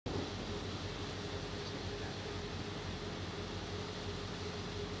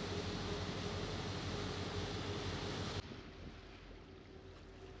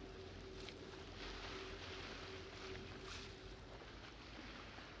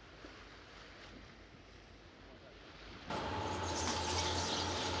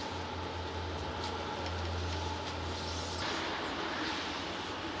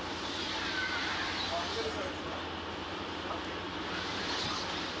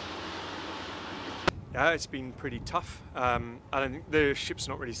Yeah, it's been pretty tough. I don't think the ship's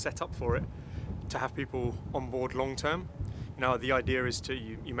not really set up for it to have people on board long term. You know, the idea is to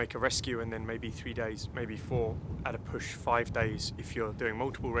you make a rescue and then maybe 3 days, maybe 4, at a push 5 days. If you're doing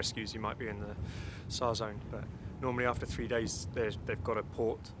multiple rescues, you might be in the SAR zone. But normally after 3 days, they've got a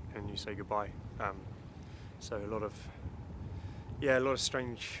port and you say goodbye. So a lot of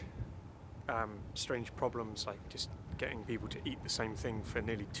strange problems, like just getting people to eat the same thing for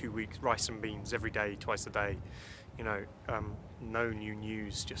nearly 2 weeks, rice and beans every day, twice a day. You know, no new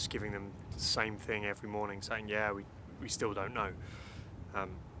news, just giving them the same thing every morning, saying, yeah, we still don't know.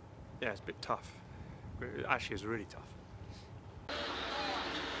 Yeah, it's a bit tough. It actually is really tough.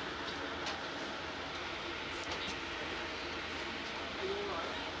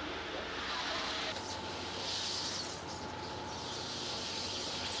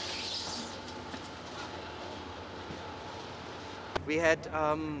 We had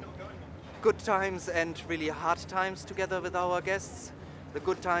good times and really hard times together with our guests. The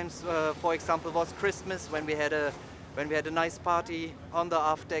good times, for example, was Christmas, when we had a nice party on the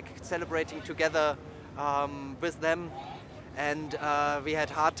aft deck, celebrating together with them. And we had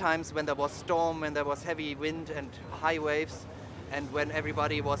hard times when there was storm, when there was heavy wind and high waves, and when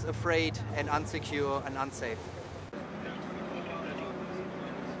everybody was afraid and insecure and unsafe.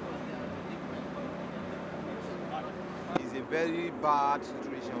 It's a very bad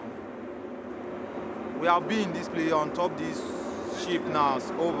situation. We have been in this place on top this ship now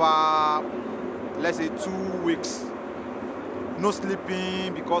over, let's say, 2 weeks. No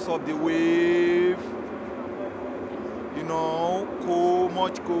sleeping because of the wave. You know, cold,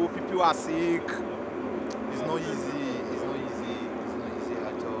 much cold, people are sick. It's not easy, it's not easy, it's not easy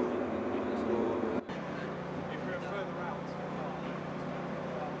at all. So,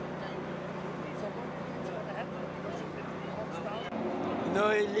 you know,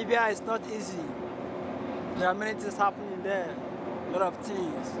 in Libya it's not easy. There are many things happening there, a lot of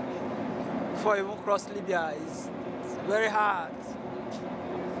things. Before you even cross Libya, it's very hard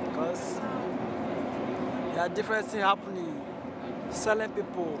because there are different things happening. Selling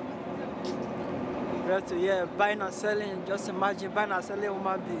people, buying and selling. Just imagine buying and selling a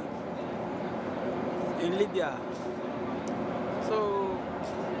human being in Libya. So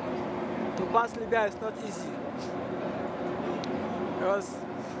to pass Libya is not easy because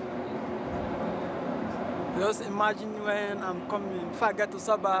just imagine when I'm coming. If I get to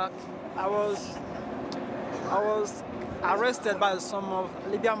Sabak, I was arrested by some of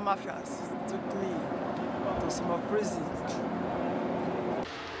Libyan mafias. Took me to some of prison.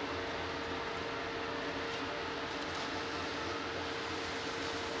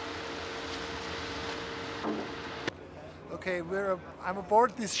 Okay, I'm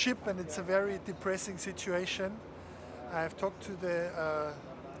aboard this ship and it's a very depressing situation. I've talked to the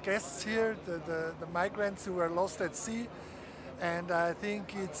guests here, the migrants who are lost at sea, and I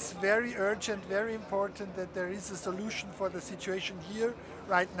think it's very urgent, very important that there is a solution for the situation here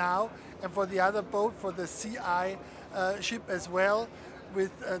right now, and for the other boat, for the CI ship as well,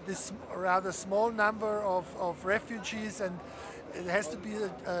 with this rather small number of refugees, and it has to be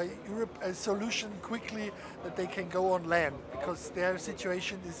a solution quickly that they can go on land, because their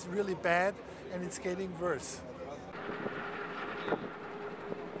situation is really bad and it's getting worse.